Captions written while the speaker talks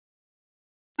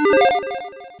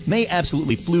May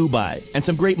absolutely flew by, and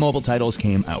some great mobile titles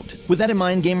came out. With that in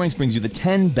mind, Gameranx brings you the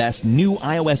 10 best new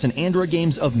iOS and Android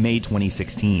games of May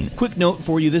 2016. Quick note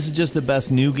for you, this is just the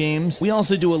best new games. We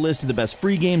also do a list of the best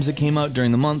free games that came out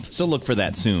during the month, so look for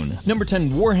that soon. Number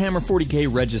 10, Warhammer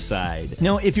 40k Regicide.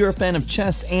 Now, if you're a fan of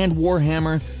chess and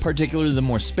Warhammer, particularly the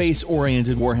more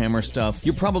space-oriented Warhammer stuff,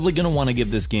 you're probably going to want to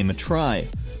give this game a try.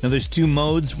 Now there's two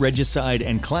modes, Regicide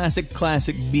and Classic,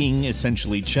 Classic being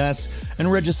essentially chess,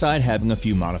 and Regicide having a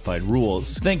few modified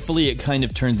rules. Thankfully it kind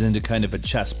of turns into kind of a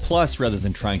chess plus rather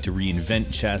than trying to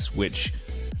reinvent chess, which,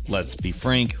 let's be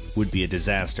frank, would be a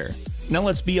disaster. Now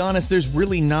let's be honest, there's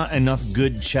really not enough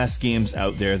good chess games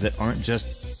out there that aren't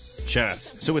just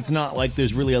chess. So it's not like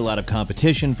there's really a lot of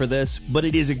competition for this, but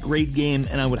it is a great game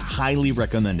and I would highly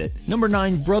recommend it. Number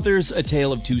 9, Brothers: A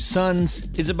Tale of Two Sons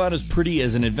is about as pretty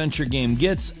as an adventure game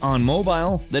gets on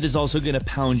mobile that is also going to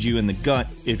pound you in the gut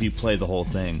if you play the whole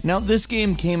thing. Now this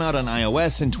game came out on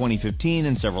iOS in 2015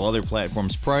 and several other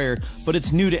platforms prior, but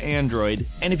it's new to Android,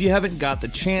 and if you haven't got the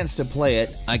chance to play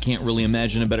it, I can't really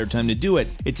imagine a better time to do it.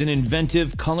 It's an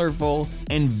inventive, colorful,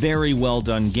 and very well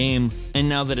done game, and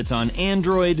now that it's on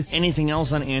Android, anything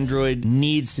else on Android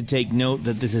needs to take note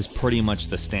that this is pretty much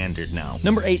the standard now.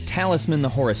 Number 8, Talisman: The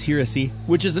Horus Heresy,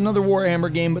 which is another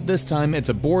Warhammer game, but this time it's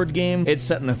a board game. It's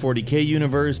set in the 40k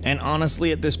universe, and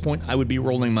honestly at this point I would be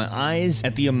rolling my eyes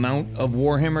at the amount of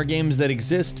Warhammer games that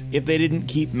exist if they didn't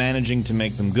keep managing to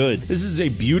make them good. This is a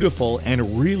beautiful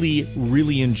and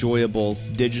really enjoyable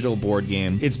digital board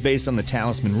game. It's based on the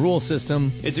Talisman rule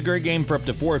system. It's a great game for up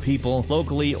to 4 people,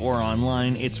 locally or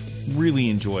online. It's really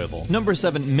enjoyable. Number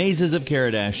 7, Mazes of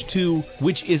Creadit 2,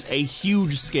 which is a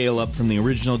huge scale up from the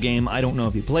original game. I don't know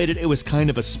if you played it. It was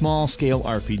kind of a small scale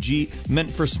RPG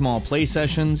meant for small play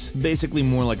sessions, basically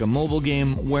more like a mobile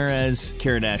game, whereas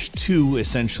Creadit 2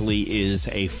 essentially is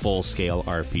a full scale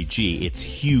RPG. It's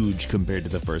huge compared to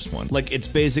the first one. Like, it's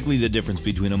basically the difference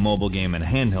between a mobile game and a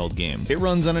handheld game. It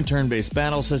runs on a turn-based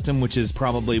battle system, which is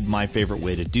probably my favorite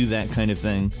way to do that kind of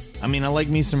thing. I mean, I like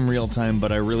me some real time,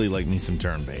 but I really like me some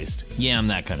turn-based. Yeah, I'm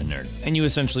that kind of nerd. And you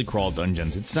essentially crawl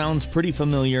dungeons. It sounds pretty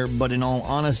familiar, but in all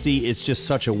honesty, it's just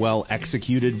such a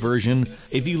well-executed version.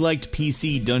 If you liked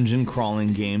PC dungeon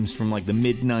crawling games from like the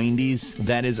mid-90s,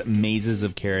 that is Mazes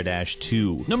of Creadit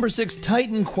 2. Number 6,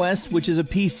 Titan Quest, which is a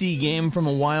PC game from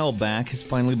a while back, has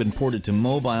finally been ported to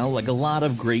mobile, like a lot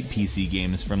of great PC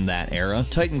games from that era.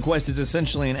 Titan Quest is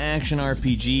essentially an action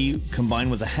RPG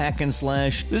combined with a hack and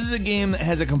slash. This is a game that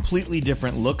has a completely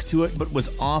different look to it, but was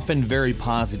often very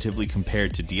positively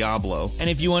compared to Diablo. And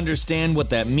if you understand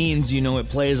what that means, you know it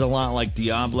plays a lot like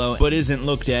Diablo, but isn't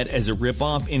looked at as a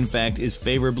ripoff. In fact, is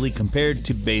favorably compared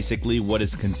to basically what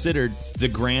is considered the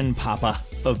grandpapa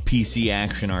of PC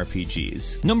action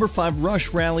RPGs. Number 5,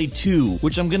 Rush Rally 2,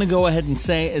 which I'm gonna go ahead and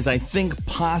say is, I think,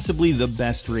 possibly the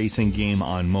best racing game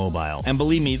on mobile. And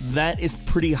believe me, that is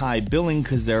pretty high billing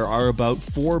because there are about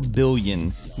 4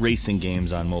 billion racing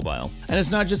games on mobile. And it's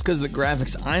not just because of the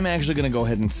graphics. I'm actually gonna go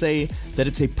ahead and say that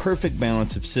it's a perfect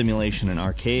balance of simulation and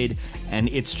arcade, and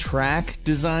its track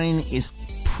design is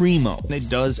primo. It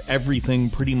does everything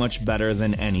pretty much better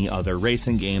than any other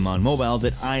racing game on mobile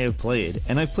that I have played,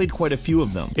 and I've played quite a few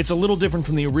of them. It's a little different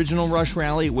from the original Rush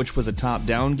Rally, which was a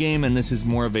top-down game, and this is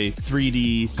more of a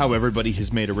 3D, how everybody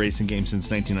has made a racing game since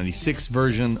 1996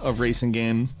 version of racing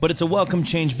game, but it's a welcome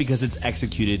change because it's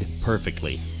executed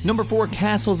perfectly. Number 4,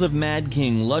 Castles of Mad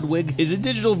King Ludwig is a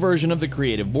digital version of the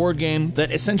Creative board game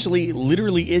that essentially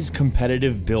literally is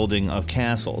competitive building of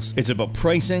castles. It's about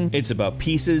pricing, it's about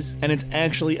pieces, and it's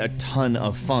actually a ton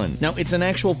of fun. Now, it's an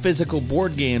actual physical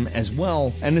board game as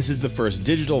well, and this is the first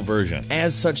digital version.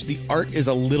 As such, the art is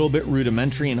a little bit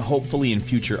rudimentary, and hopefully in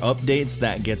future updates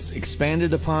that gets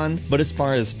expanded upon, but as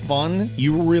far as fun,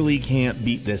 you really can't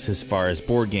beat this as far as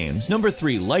board games. Number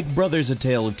 3, Like Brothers: A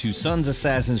Tale of Two Sons,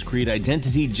 Assassin's Creed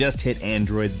Identity just hit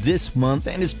Android this month,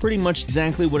 and is pretty much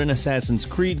exactly what an Assassin's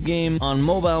Creed game on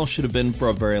mobile should have been for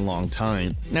a very long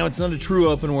time. Now, it's not a true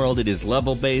open world, it is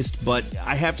level-based, but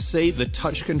I have to say the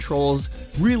touch controls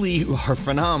really are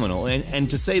phenomenal, and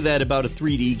to say that about a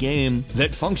 3D game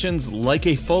that functions like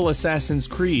a full Assassin's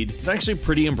Creed, it's actually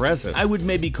pretty impressive. I would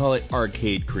maybe call it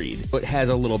Arcade Creed. It has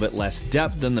a little bit less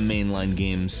depth than the mainline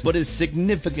games, but is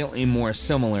significantly more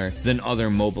similar than other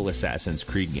mobile Assassin's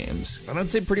Creed games, and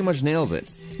I'd say pretty much nails it.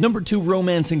 Number 2,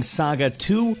 Romancing Saga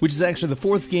 2, which is actually the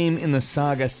 4th game in the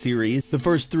Saga series. The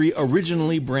first 3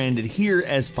 originally branded here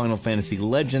as Final Fantasy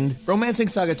Legend. Romancing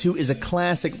Saga 2 is a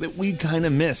classic that we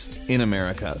kinda missed in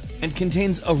America, and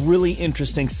contains a really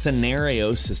interesting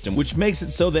scenario system, which makes it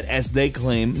so that, as they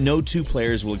claim, no 2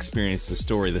 players will experience the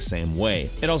story the same way.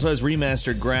 It also has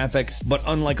remastered graphics, but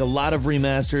unlike a lot of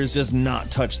remasters, does not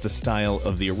touch the style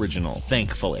of the original,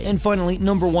 thankfully. And finally,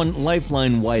 number 1,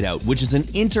 Lifeline Whiteout, which is an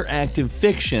interactive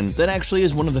fiction that actually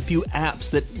is one of the few apps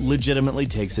that legitimately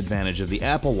takes advantage of the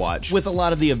Apple Watch, with a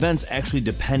lot of the events actually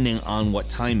depending on what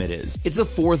time it is. It's the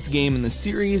 4th game in the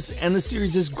series, and the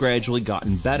series has gradually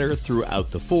gotten better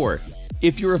throughout the 4.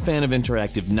 If you're a fan of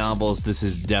interactive novels, this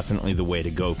is definitely the way to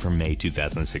go for May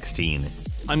 2016.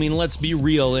 I mean, let's be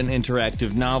real, an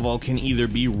interactive novel can either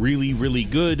be really, really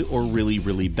good or really,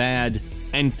 really bad.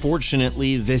 And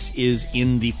fortunately, this is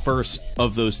in the first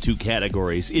of those 2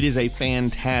 categories. It is a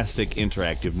fantastic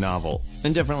interactive novel,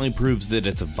 and definitely proves that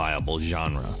it's a viable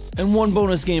genre. And one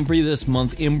bonus game for you this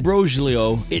month,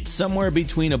 Imbroglio. It's somewhere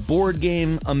between a board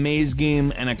game, a maze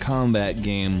game, and a combat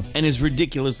game, and is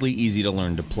ridiculously easy to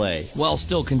learn to play, while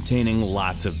still containing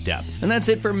lots of depth. And that's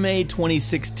it for May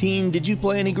 2016. Did you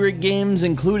play any great games,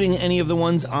 including any of the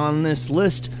ones on this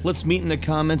list? Let's meet in the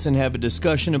comments and have a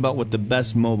discussion about what the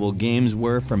best mobile games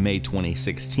were for May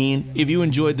 2016. If you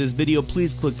enjoyed this video,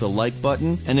 please click the like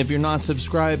button, and if you're not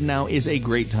subscribed, now is a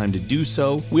great time to do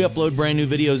so. We upload brand new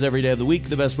videos every day of the week.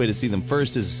 The best way to see them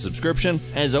first is a subscription.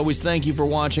 As always, thank you for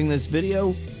watching this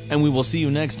video, and we will see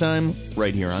you next time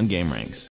right here on Gameranx.